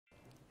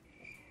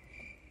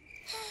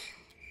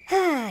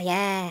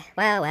yeah,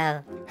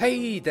 well.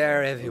 Hey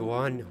there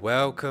everyone,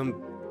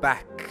 welcome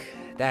back.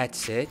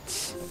 That's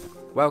it.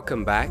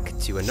 Welcome back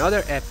to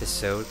another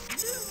episode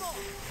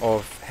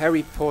of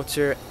Harry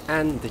Potter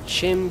and the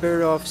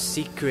Chamber of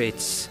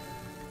Secrets.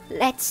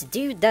 Let's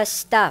do the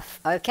stuff,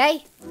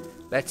 okay?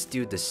 Let's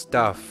do the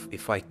stuff.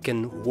 If I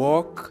can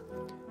walk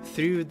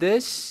through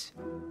this,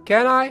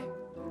 can I?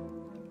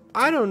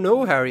 I don't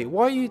know, Harry.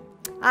 Why you...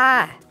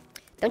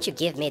 Don't you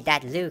give me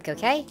that look,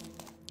 okay?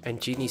 And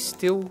Ginny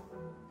still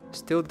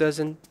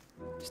doesn't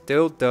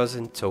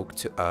talk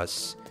to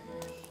us.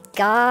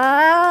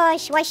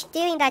 Gosh, why's she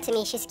doing that to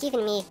me? She's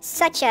giving me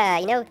such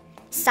a,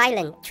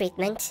 silent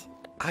treatment.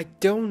 I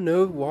don't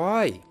know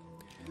why.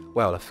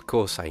 Well, of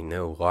course I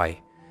know why.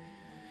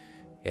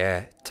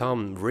 Yeah,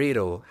 Tom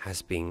Riddle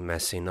has been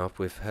messing up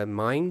with her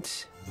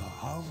mind. The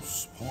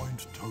house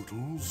point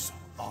totals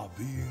are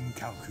being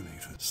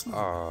calculated.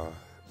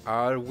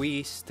 Are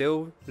we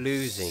still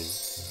losing?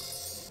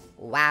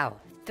 Wow,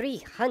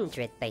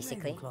 300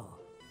 basically.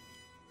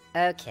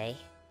 Okay.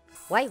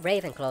 Why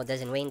Ravenclaw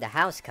doesn't win the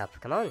House Cup?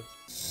 Come on.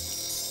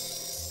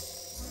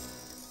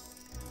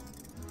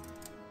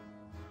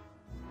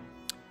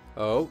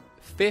 Oh,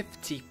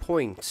 50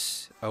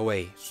 points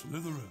away.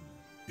 Slytherin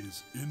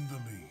is in the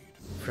lead.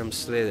 From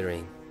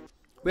Slytherin.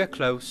 We're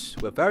close.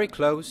 We're very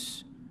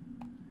close.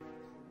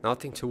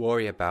 Nothing to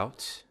worry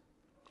about.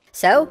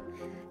 So,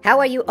 how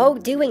are you all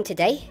doing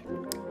today?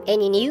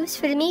 Any news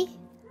for me?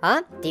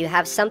 Huh? Do you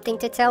have something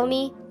to tell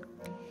me?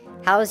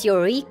 How's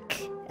your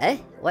week?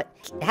 What?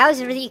 How's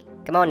your week?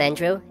 Come on,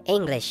 Andrew.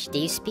 English. Do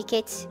you speak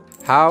it?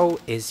 How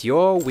is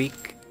your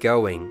week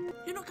going?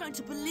 You're not going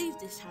to believe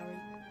this, Harry.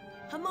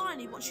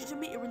 Hermione wants you to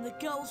meet her in the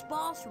girls'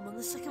 bathroom on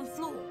the second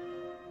floor.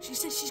 She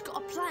says she's got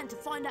a plan to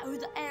find out who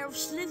the heir of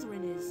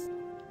Slytherin is.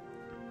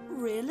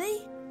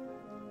 Really?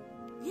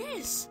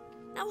 Yes.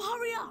 Now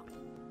hurry up.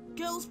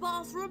 Girls'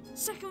 bathroom,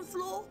 second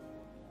floor.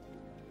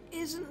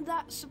 Isn't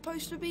that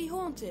supposed to be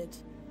haunted?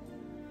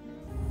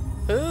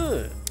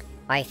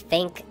 I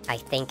think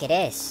it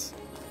is.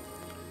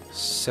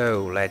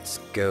 So, let's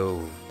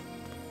go.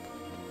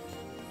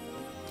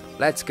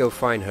 Let's go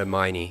find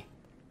Hermione.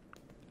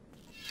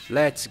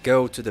 Let's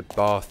go to the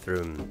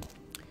bathroom.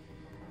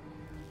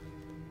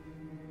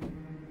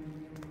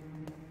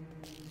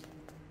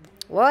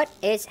 What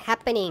is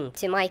happening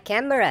to my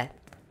camera?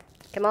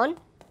 Come on,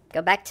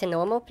 go back to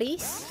normal,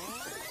 please.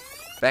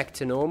 Back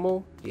to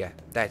normal? Yeah,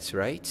 that's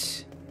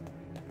right.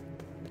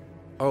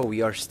 Oh,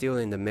 we are still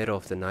in the middle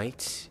of the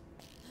night.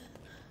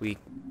 We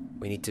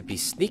need to be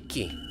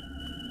sneaky.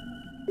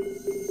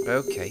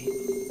 Okay.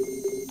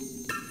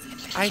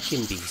 I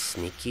can be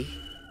sneaky.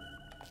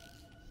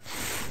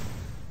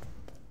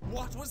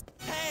 What was...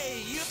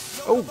 Hey, you...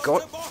 Oh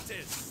god.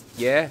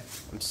 Yeah,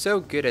 I'm so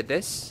good at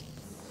this.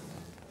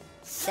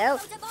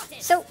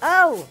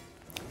 Oh!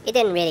 It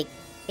didn't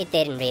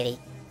really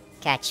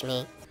catch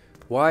me.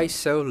 Why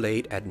so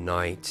late at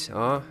night,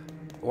 huh?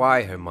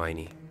 Why,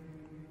 Hermione?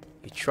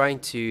 You're trying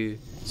to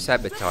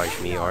sabotage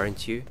me,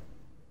 aren't you?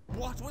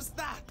 What was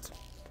that?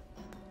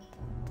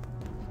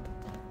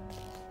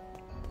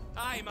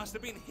 I must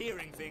have been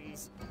hearing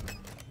things.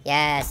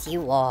 Yes,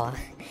 you are.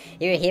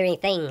 You're hearing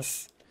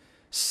things.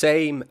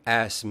 Same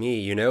as me,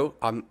 you know?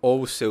 I'm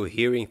also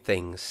hearing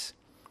things.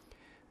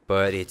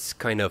 But it's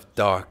kind of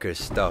darker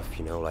stuff,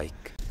 you know,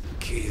 like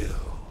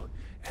kill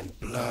and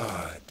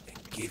blood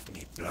and give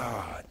me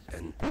blood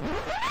and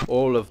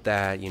all of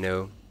that, you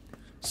know.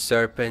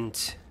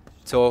 Serpent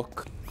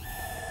talk.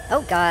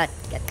 Oh god,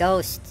 a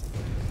ghost.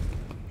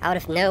 Out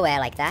of nowhere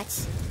like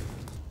that.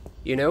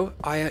 You know,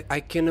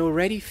 I can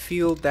already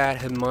feel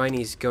that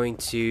Hermione is going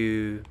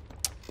to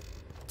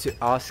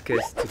ask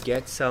us to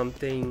get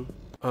something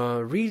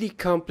really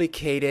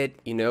complicated,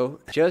 you know,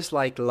 just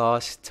like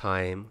last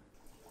time.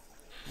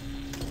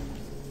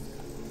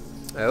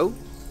 Oh,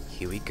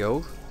 here we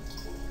go.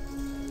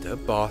 The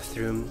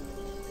bathroom.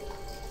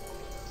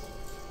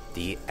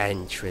 The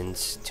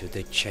entrance to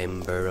the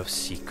Chamber of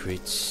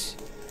Secrets.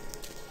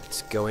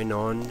 What's going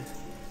on?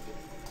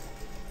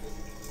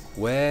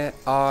 Where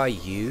are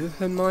you,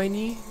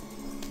 Hermione?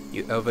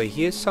 You over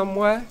here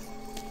somewhere?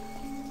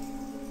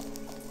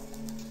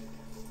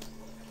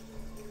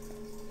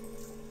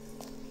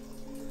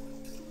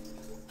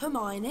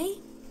 Hermione?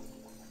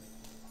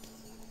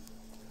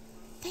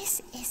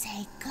 This is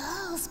a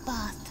girl's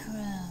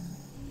bathroom.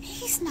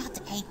 He's not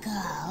a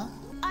girl.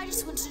 I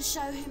just wanted to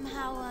show him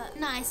how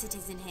nice it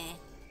is in here.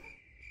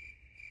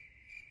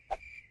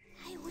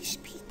 I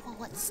wish people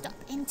would stop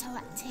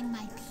interrupting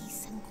my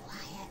peace and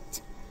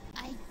quiet.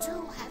 I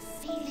do have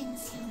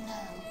feelings, you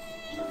know,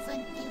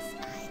 even if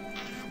I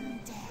am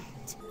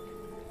dead.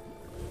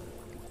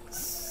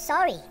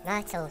 Sorry,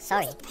 Myrtle,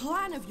 sorry. What's the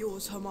plan of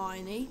yours,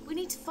 Hermione? We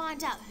need to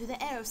find out who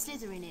the heir of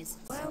Slytherin is.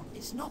 Well,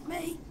 it's not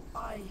me,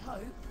 I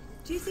hope.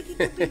 Do you think it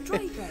could be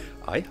Draco?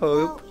 I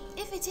hope. Well,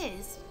 if it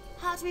is,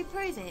 how do we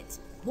prove it?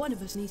 One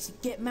of us needs to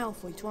get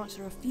Malfoy to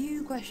answer a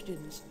few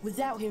questions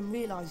without him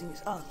realising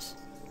it's us.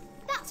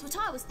 That's what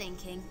I was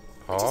thinking.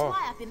 Which is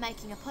why I've been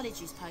making a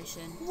Polyjuice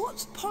potion.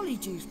 What's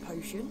Polyjuice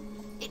potion?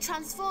 It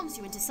transforms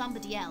you into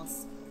somebody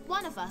else.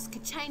 One of us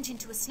could change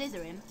into a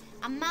Slytherin,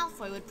 and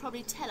Malfoy would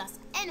probably tell us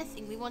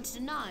anything we wanted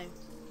to know.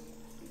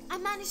 I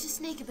managed to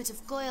sneak a bit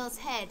of Goyle's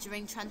hair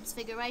during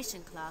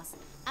Transfiguration class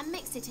and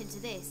mix it into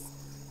this.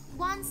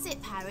 One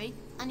sip, Harry,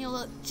 and you'll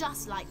look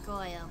just like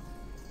Goyle.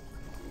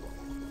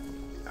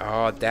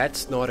 Oh,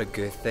 that's not a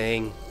good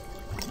thing.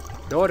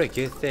 Not a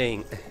good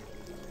thing.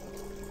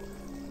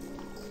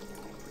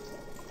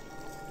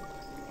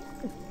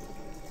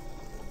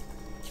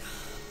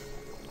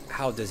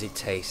 How does it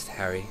taste,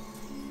 Harry?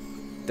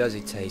 Does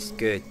it taste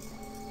good?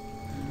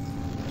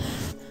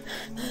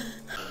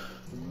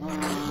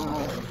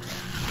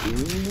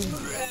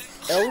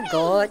 Oh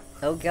god,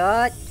 oh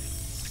god.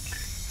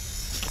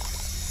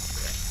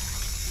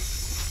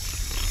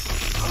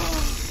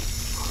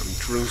 I'm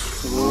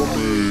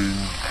transforming.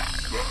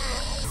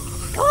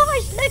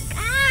 Gosh, look!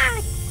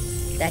 Ah!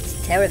 That's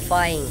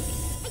terrifying.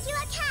 Are you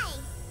okay?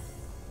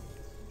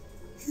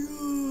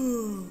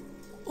 Yeah,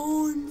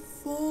 I'm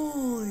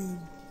fine.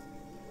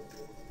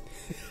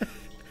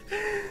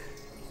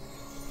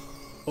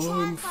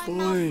 Try and find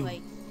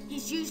Malfoy.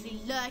 He's usually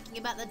lurking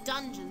about the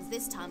dungeons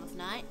this time of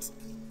night.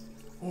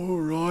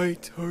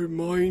 Alright,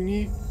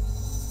 Hermione.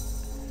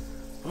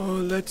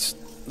 Let's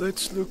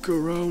look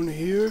around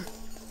here.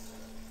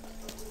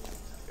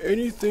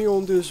 Anything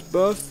on this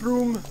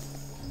bathroom?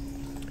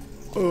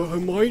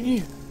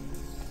 Hermione?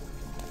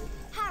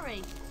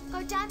 Harry,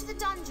 go down to the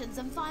dungeons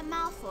and find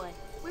Malfoy.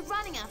 We're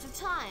running out of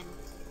time.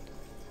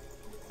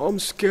 I'm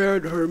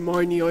scared,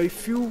 Hermione.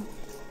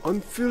 I'm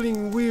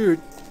feeling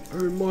weird,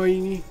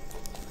 Hermione.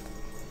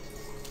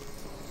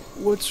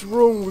 What's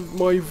wrong with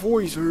my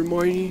voice,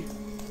 Hermione?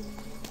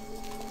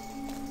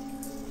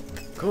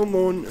 Come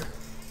on.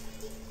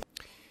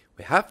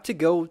 We have to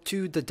go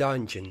to the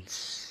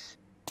dungeons.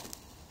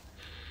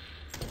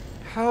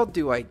 How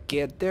do I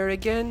get there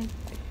again?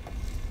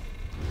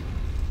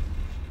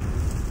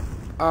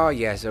 Oh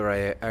yes,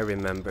 alright, I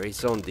remember.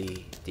 It's on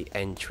the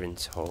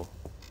entrance hall.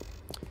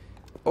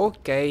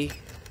 Okay.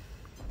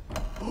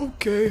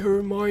 Okay,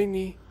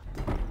 Hermione.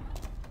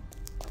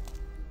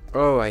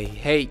 Oh, I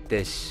hate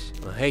this.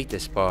 I hate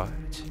this part.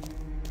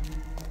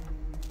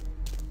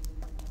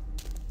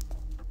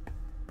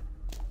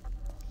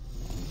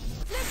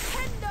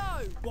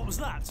 Nintendo! What was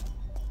that?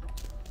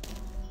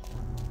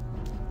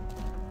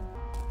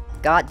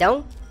 God,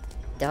 don't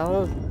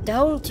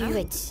do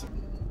it.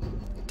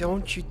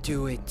 Don't you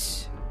do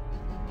it.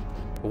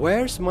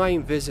 Where's my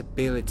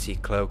invisibility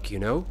cloak, you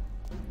know?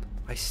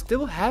 I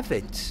still have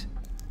it.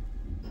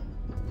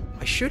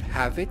 I should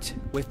have it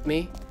with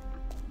me.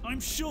 I'm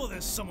sure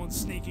there's someone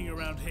sneaking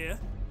around here.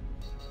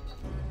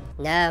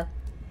 No,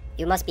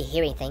 you must be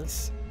hearing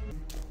things.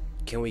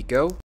 Can we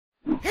go?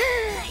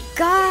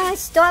 Gosh,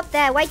 stop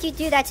that. Why'd you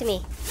do that to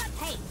me?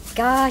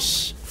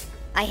 Gosh,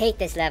 I hate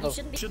this level.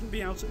 Shouldn't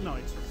be out at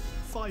night.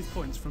 5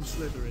 points from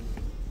Slytherin.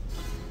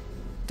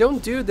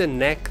 Don't do the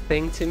neck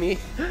thing to me.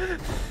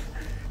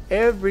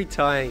 Every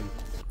time.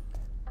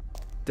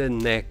 The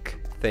neck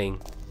thing.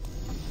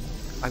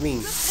 I mean,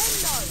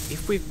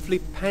 if we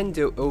flip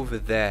Pando over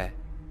there,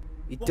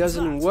 it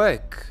doesn't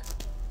work.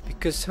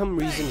 Because some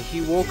reason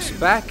he walks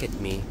back at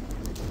me.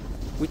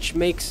 Which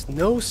makes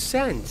no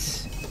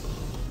sense.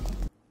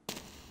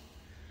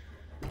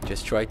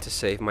 Just try to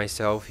save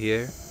myself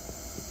here.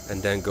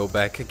 And then go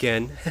back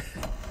again.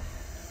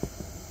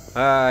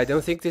 I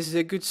don't think this is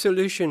a good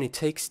solution. It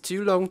takes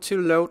too long to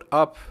load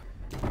up.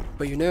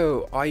 But you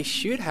know, I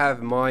should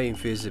have my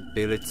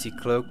invisibility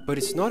cloak, but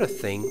it's not a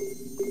thing.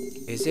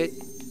 Is it?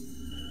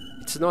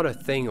 It's not a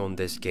thing on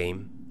this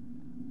game.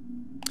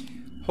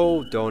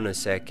 Hold on a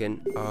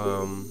second.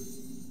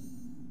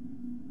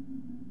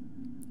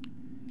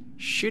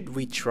 Should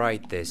we try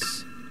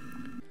this?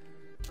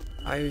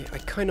 I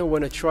kind of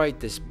want to try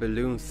this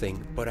balloon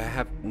thing, but I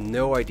have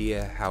no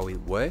idea how it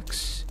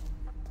works.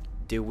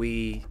 Do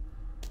we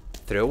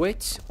throw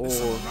it or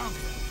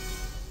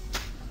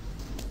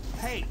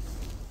Hey,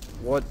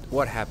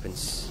 what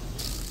happens?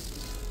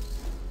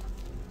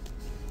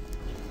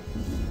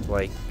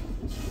 Like,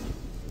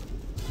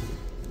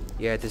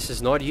 yeah, this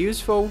is not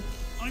useful.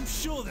 I'm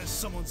sure there's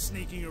someone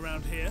sneaking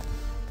around here.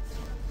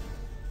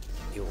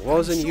 It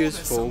wasn't I'm sure there's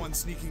useful. someone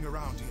sneaking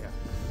around here.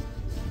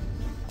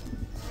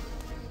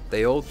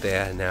 They all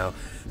there now.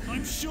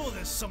 I'm sure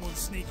there's someone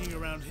sneaking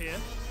around here.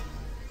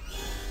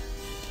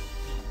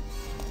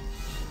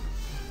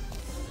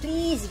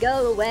 Please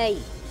go away.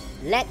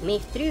 Let me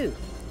through.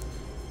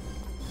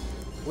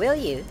 Will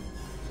you?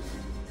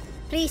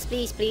 Please,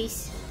 please,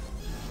 please.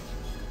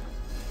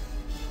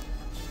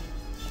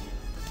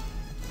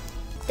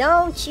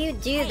 Don't you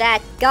do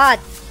that, God.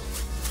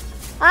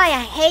 I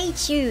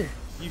hate you.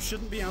 You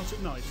shouldn't be out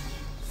at night.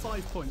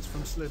 5 points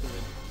from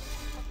Slytherin.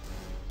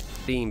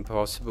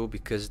 Impossible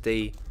because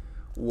they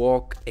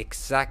walk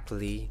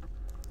exactly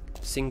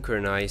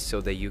synchronized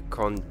so that you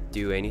can't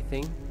do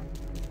anything.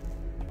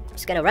 I'm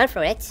just gonna run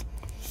for it.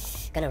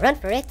 Gonna run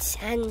for it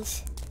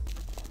and...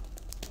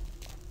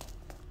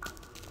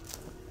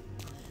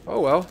 Oh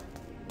well.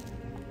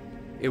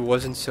 It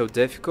wasn't so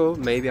difficult.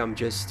 Maybe I'm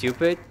just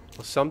stupid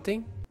or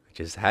something. I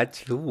just had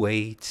to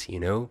wait, you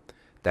know.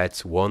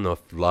 That's one of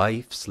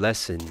life's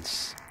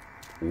lessons.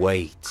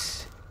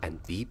 Wait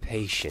and be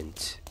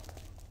patient.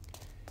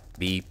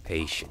 Be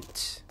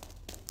patient.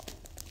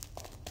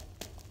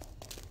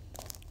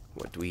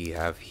 What do we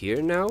have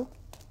here now?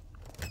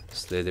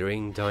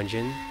 Slithering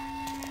dungeon.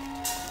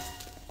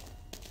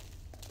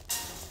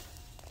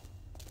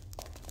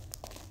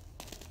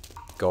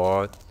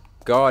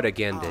 God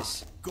again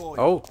this. Goyle,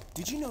 Oh.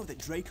 Did you know that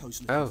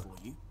Draco's looking Oh. for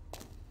you?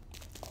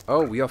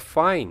 Oh, we are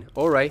fine.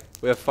 Alright,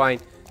 we are fine.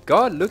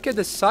 God, look at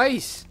the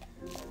size.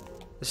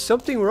 There's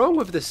something wrong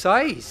with the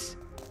size.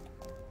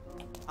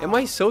 Am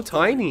I so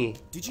tiny?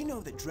 Did you know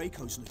that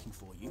Draco's looking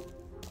for you?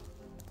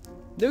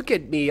 Look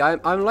at me,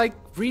 I'm like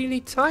really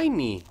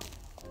tiny.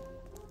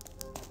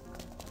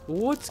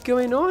 What's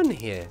going on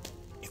here?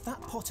 If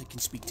that Potter can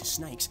speak to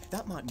snakes,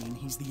 that might mean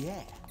he's the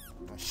heir.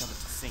 I shudder to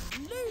think.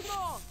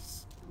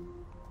 Lumos!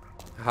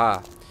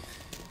 Ha.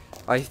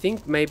 I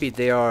think maybe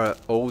they are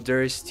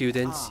older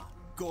students,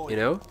 Goyle, you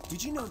know?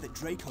 Did you know that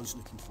Draco's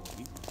looking for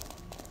you?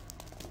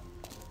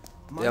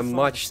 My They're father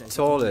much says that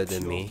taller only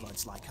than me.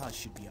 purebloods like us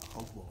should be at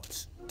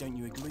Hogwarts. Don't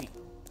you agree?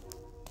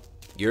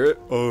 You're...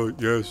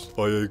 Yes,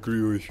 I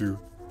agree with you.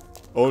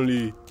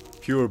 Only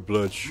pure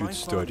blood should My father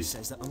study.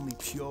 says that only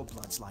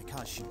purebloods like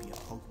us should be at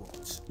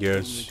Hogwarts.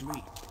 Yes. Don't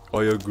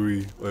you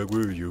agree? I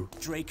agree with you.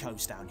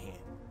 Draco's down here.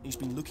 He's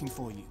been looking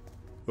for you.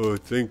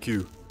 Thank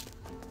you.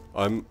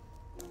 I'm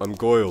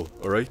Goyle,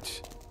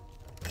 alright?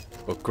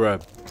 Oh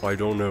crap, I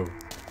don't know.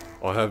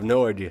 I have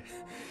no idea.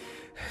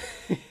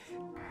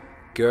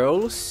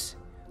 Girls,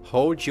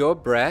 hold your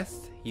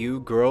breath.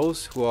 You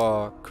girls who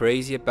are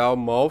crazy about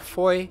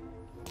Malfoy.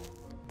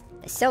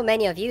 There's so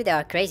many of you that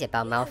are crazy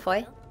about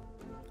Malfoy.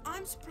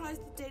 I'm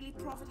surprised the Daily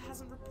Prophet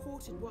hasn't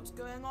reported what's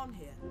going on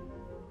here.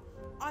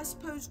 I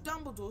suppose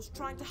Dumbledore's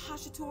trying to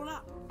hush it all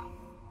up.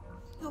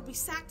 He'll be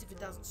sacked if it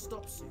doesn't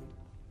stop soon.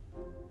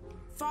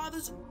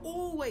 Father's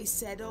always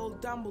said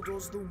old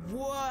Dumbledore's the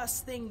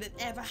worst thing that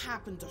ever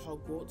happened to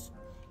Hogwarts.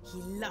 He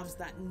loves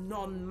that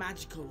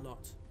non-magical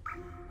lot.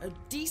 A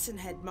decent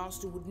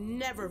headmaster would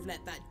never have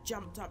let that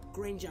jumped-up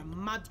Granger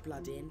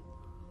mudblood in.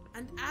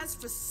 And as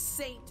for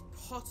Saint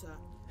Potter,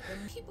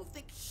 then people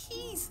think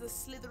he's the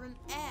Slytherin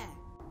heir.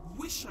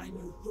 Wish I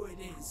knew who it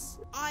is.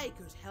 I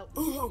could help.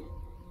 Oh,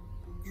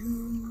 you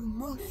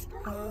must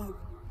have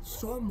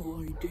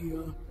some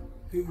idea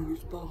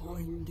who's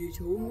behind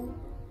it all.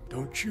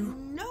 Don't you?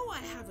 No, I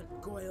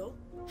haven't, Goyle.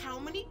 How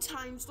many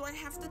times do I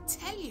have to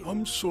tell you?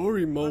 I'm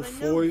sorry, But I know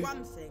Malfoy.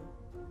 one thing.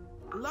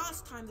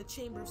 Last time the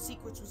Chamber of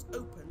Secrets was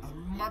open,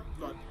 A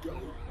mudblood girl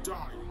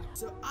died.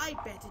 so I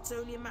bet it's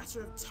only a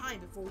matter of time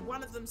before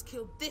one of them's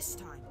killed this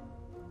time.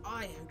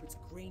 I hope it's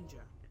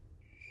Granger.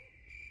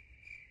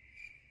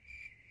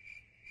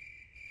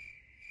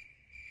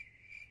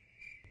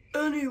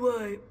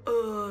 Anyway,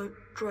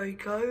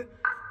 Draco,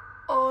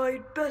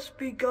 I'd best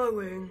be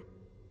going.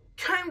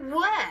 Going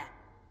where?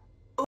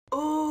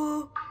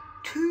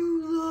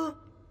 To the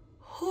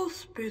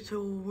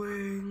hospital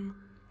wing.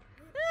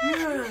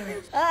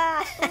 Yes,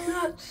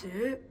 that's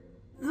it.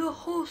 The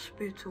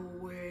hospital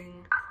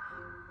wing.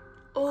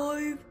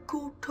 I've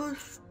got a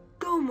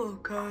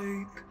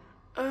stomachache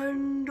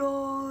and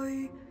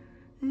I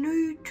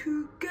need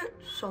to get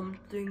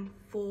something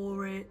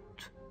for it.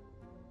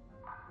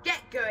 Get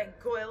going,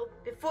 Goyle,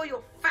 before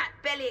your fat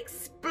belly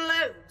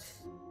explodes.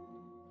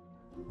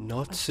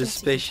 Not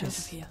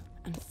suspicious. Here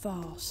and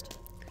fast.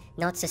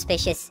 Not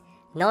suspicious.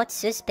 Not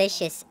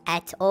suspicious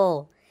at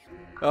all.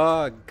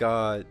 Oh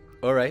god.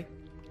 Alright.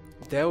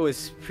 That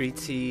was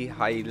pretty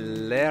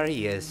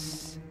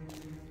hilarious.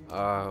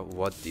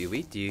 What do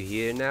we do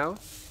here now?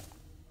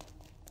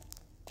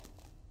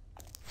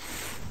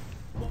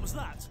 What was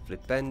that?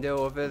 Flipendo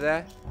over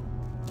there.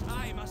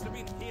 I must have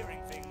been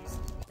hearing things.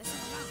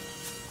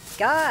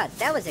 God,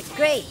 that was a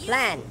great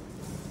plan.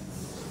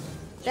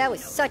 That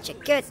was such a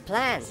good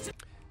plan.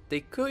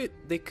 They could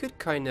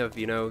kind of,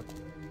 you know,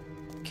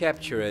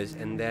 capture us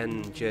and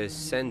then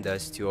just send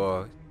us to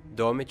our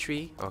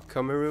dormitory, our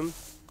common room,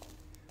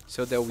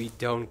 so that we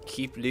don't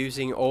keep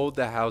losing all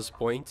the house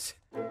points.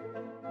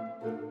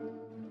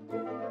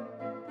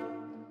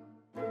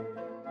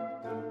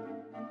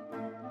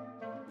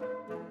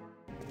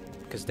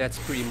 Because that's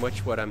pretty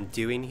much what I'm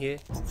doing here.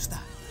 What was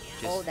that?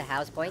 All the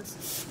house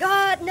points.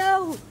 God,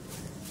 no!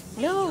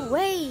 No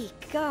way!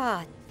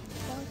 God.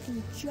 If I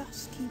can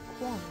just keep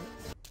quiet.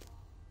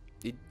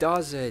 It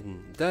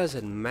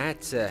doesn't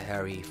matter,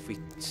 Harry, if we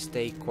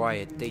stay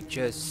quiet. They're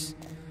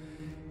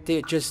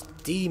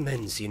just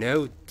demons, you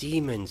know?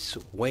 Demons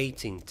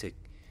waiting to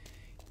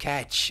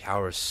catch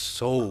our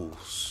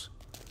souls.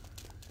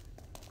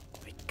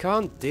 I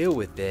can't deal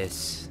with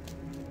this.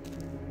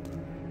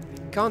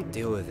 I can't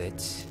deal with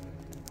it.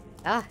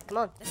 Ah, come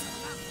on.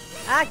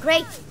 Ah,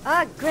 great!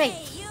 Ah, great!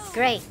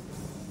 Great!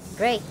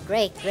 Great,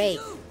 great, great!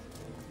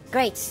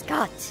 Great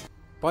Scott!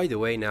 By the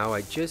way, now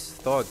I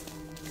thought,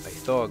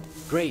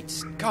 great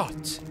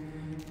Scott!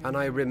 And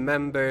I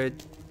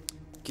remembered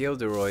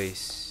Gilderoy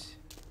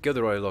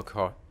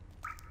Lockhart.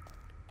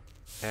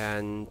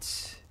 And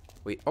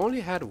we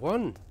only had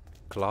one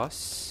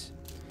class.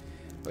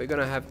 Are we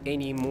gonna have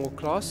any more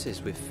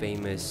classes with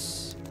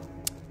famous,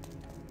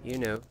 you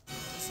know?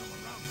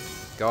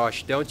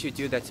 Gosh, don't you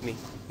do that to me.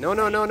 No,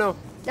 no, no, no.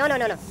 No, no,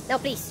 no, no. No,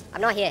 please.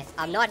 I'm not here.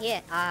 I'm not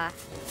here.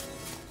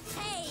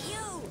 Hey,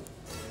 you!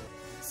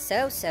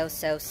 So.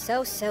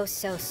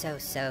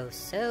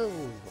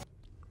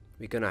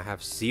 We're gonna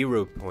have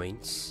 0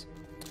 points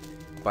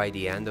by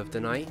the end of the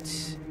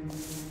night.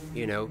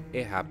 You know,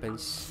 it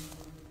happens.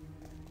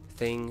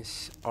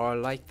 Things are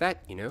like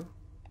that, you know?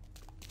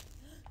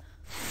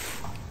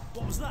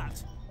 What was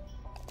that?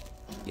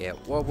 Yeah,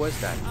 what was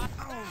that?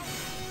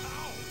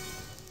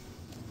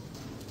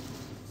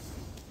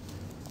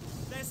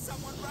 There's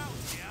someone round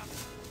here.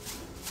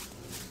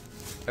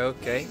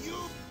 Okay.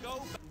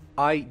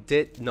 I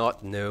did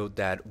not know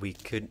that we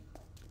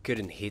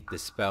couldn't hit the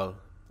spell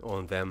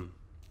on them.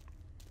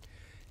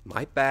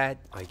 My bad,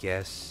 I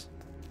guess.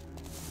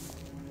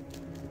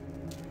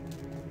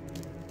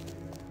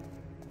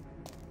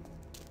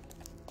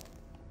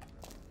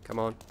 Come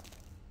on.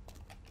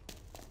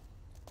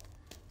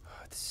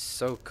 This is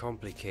so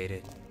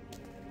complicated.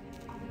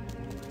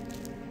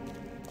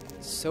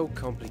 So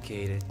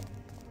complicated.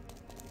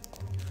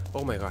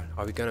 Oh my god,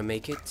 are we gonna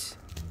make it?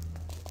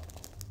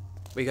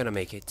 We're gonna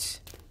make it.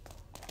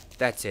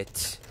 That's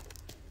it.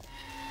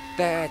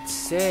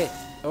 That's it.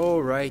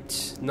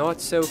 Alright, not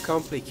so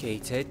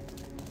complicated.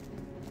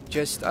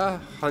 Just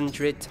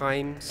 100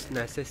 times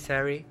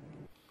necessary.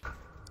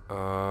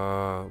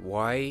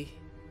 Why?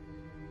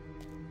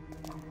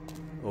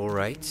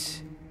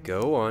 Alright,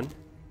 go on.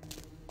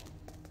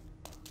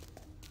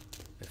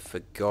 I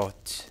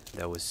forgot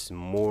there was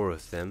more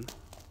of them.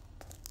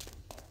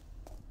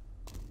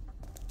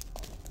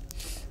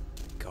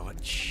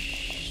 God,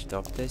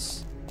 stop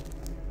this.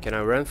 Can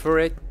I run for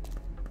it?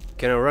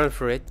 Can I run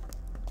for it?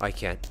 I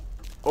can.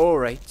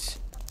 Alright.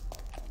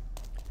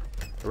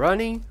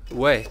 Running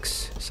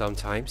works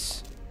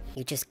sometimes.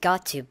 You just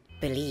got to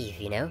believe,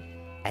 you know?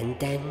 And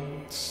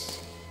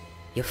dance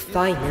your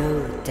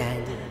final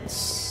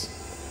dance.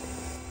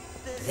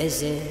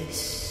 This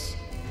is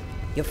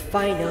your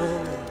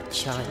final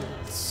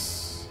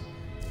chance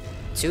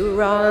to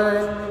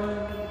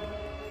run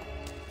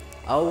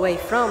away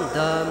from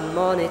the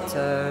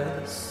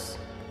monitors.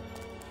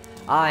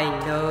 I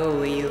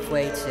know you've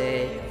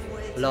waited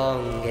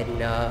long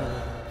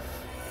enough.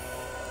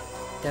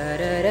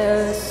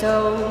 Da-da-da,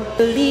 so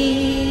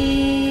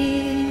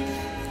believe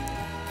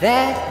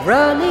that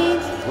running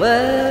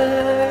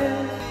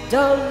will.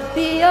 Don't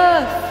be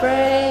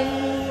afraid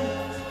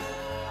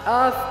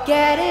of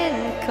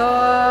getting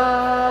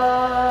caught.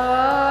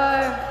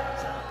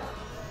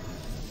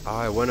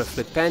 I wanna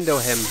flipendo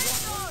him.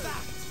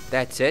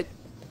 That's it.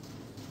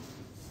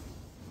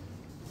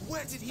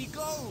 Where did he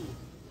go?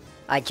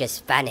 I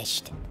just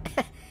vanished.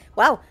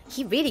 Wow,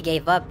 he really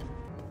gave up.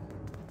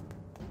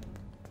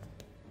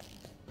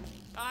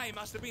 I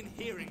must have been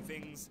hearing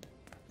things.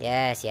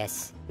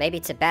 Yes. Maybe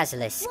it's a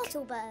basilisk.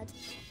 Wattlebird.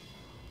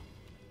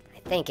 I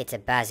think it's a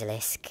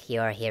basilisk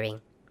you are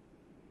hearing.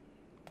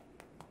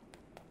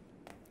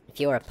 If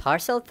you're a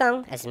parcel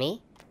thong, as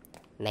me,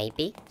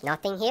 maybe.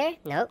 Nothing here?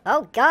 No.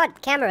 Oh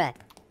god, camera!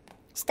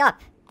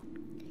 Stop!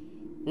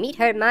 Meet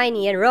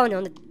Hermione and Ron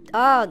on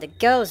the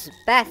girls'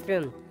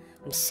 bathroom.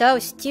 I'm so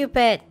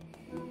stupid.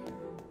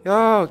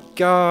 Oh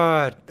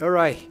god.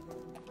 Alright.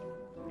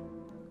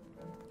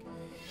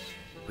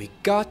 We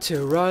got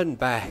to run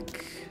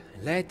back.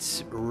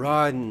 Let's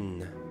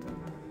run.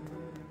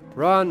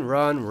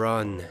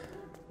 Run.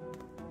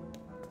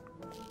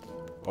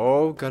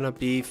 All gonna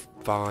be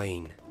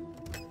fine.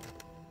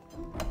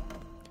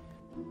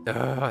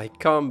 I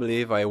can't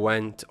believe I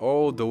went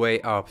all the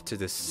way up to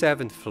the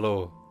 7th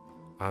floor.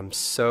 I'm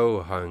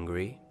so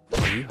hungry.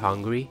 Are you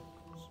hungry?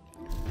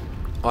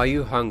 Are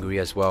you hungry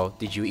as well?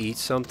 Did you eat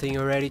something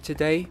already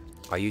today?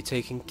 Are you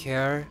taking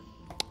care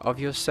of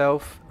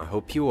yourself? I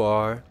hope you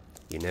are.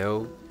 You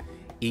know,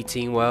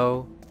 eating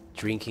well,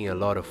 drinking a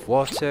lot of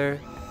water.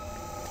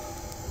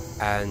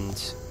 And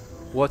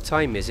what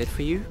time is it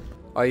for you?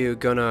 Are you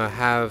gonna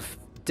have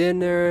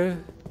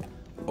dinner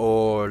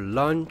or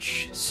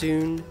lunch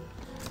soon?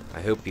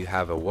 I hope you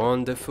have a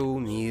wonderful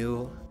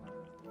meal.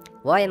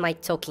 Why am I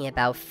talking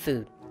about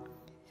food?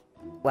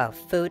 Well,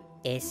 food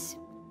is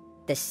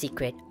the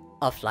secret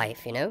of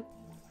life, you know?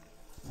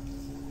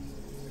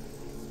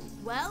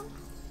 Well,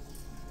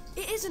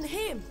 it isn't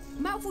him.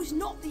 Malfoy's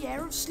not the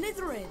heir of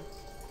Slytherin.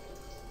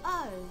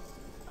 Oh,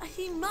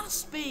 He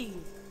must be.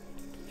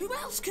 Who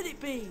else could it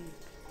be?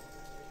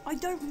 I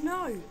don't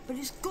know, but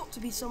it's got to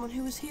be someone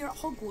who was here at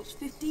Hogwarts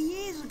 50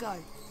 years ago,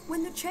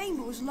 when the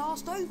chamber was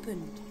last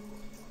opened.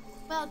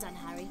 well done,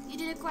 Harry. You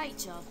did a great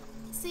job.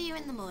 See you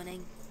in the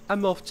morning.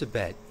 I'm off to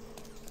bed.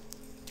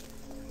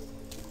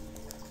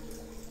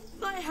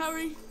 Night,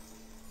 Harry.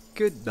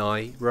 Good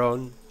night,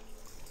 Ron.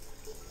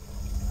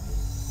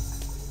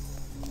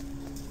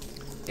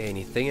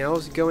 Anything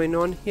else going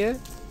on here?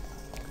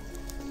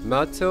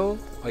 Myrtle,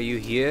 are you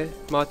here,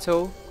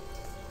 Myrtle?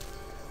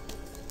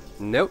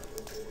 Nope.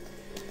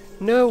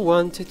 No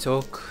one to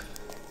talk.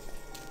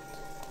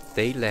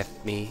 They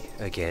left me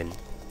again.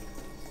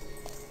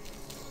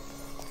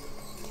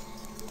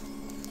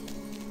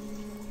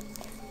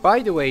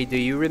 By the way, do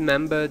you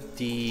remember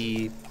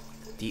the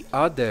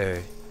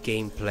other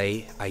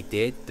gameplay I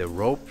did, the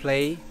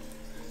roleplay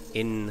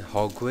in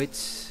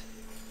Hogwarts,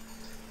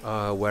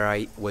 where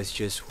I was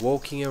just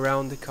walking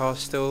around the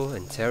castle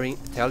and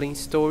telling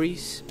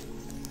stories?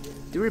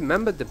 Do you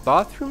remember the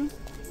bathroom?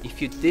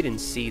 If you didn't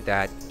see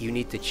that, you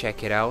need to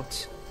check it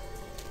out.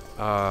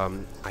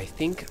 I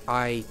think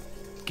I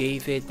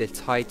gave it the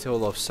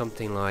title of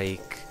something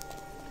like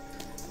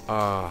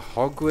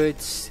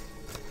Hogwarts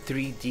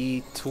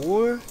 3D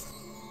Tour.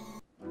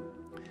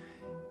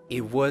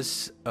 It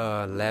was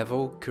a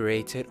level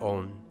created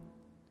on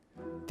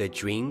the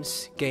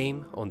Dreams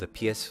game on the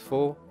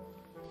PS4,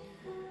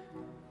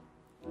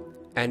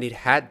 and it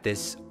had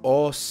this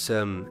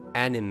awesome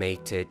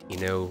animated,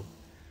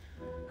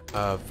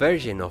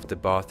 version of the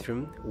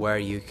bathroom where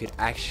you could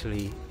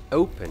actually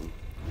open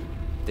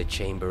the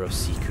Chamber of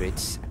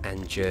Secrets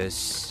and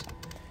just,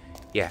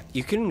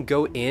 you couldn't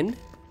go in,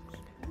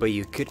 but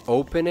you could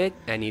open it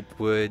and it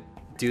would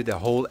do the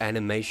whole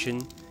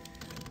animation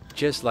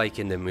just like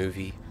in the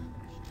movie.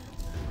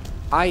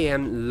 I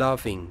am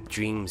loving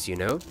Dreams,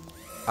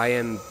 I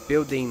am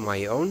building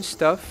my own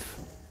stuff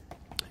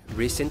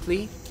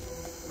recently,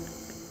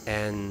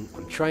 and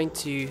I'm trying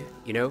to,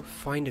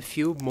 find a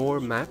few more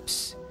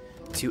maps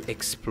to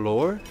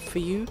explore for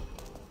you.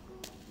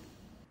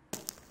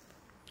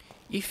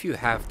 If you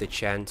have the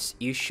chance,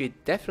 you should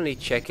definitely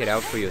check it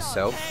out for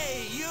yourself.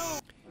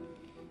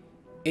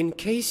 In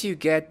case you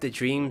get the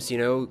Dreams,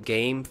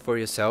 game for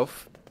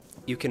yourself,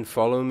 you can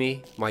follow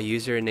me. My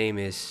username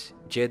is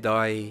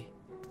Jedi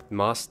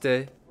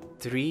Master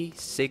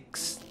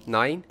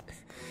 369.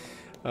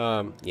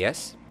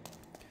 Yes,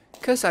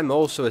 because I'm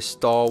also a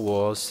Star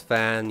Wars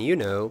fan,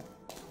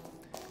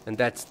 and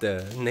that's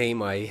the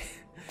name I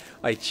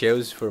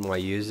chose for my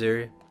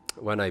user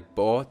when I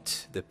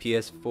bought the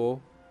PS4.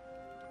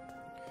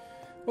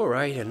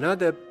 Alright,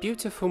 another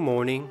beautiful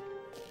morning.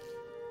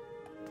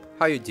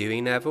 How you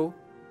doing, Neville?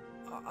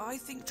 I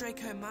think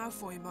Draco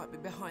Malfoy might be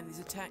behind these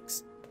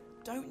attacks,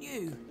 don't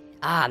you?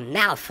 Ah,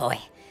 Malfoy.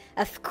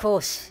 Of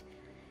course.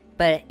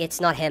 But it's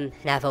not him,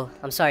 Neville.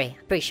 I'm sorry.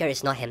 I'm pretty sure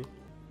it's not him.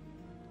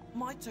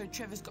 Mito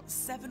Trevor's got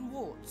 7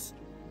 warts.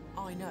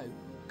 I know,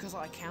 because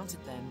I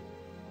counted them.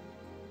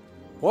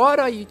 What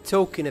are you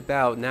talking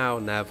about now,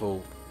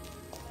 Neville?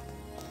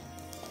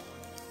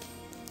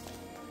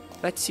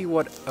 Let's see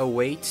what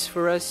awaits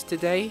for us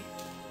today.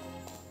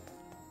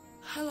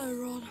 Hello,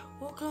 Ron.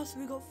 What class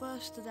have we got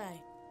first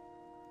today?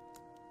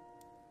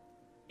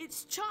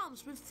 It's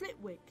Charms with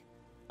Flitwick.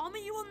 I'll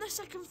meet you on the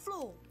 2nd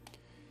floor.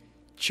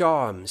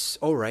 Charms,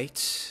 alright.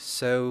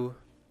 So,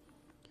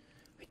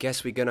 I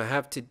guess we're gonna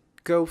have to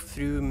go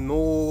through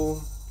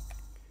more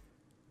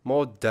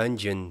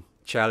dungeon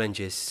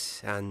challenges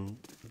and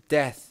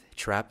death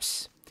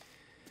traps.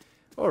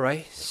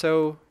 Alright,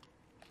 so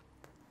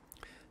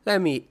let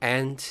me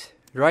end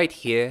right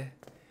here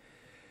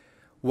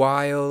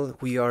while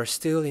we are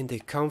still in the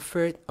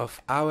comfort of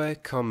our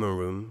common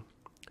room.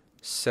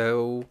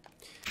 So,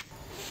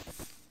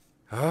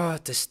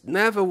 this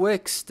never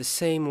works the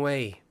same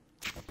way.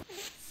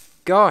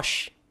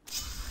 Gosh!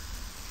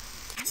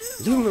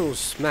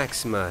 Lumos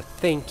Maxima,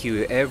 thank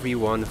you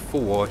everyone for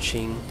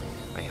watching.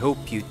 I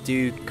hope you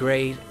do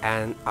great,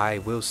 and I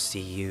will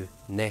see you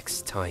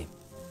next time.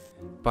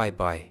 Bye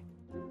bye.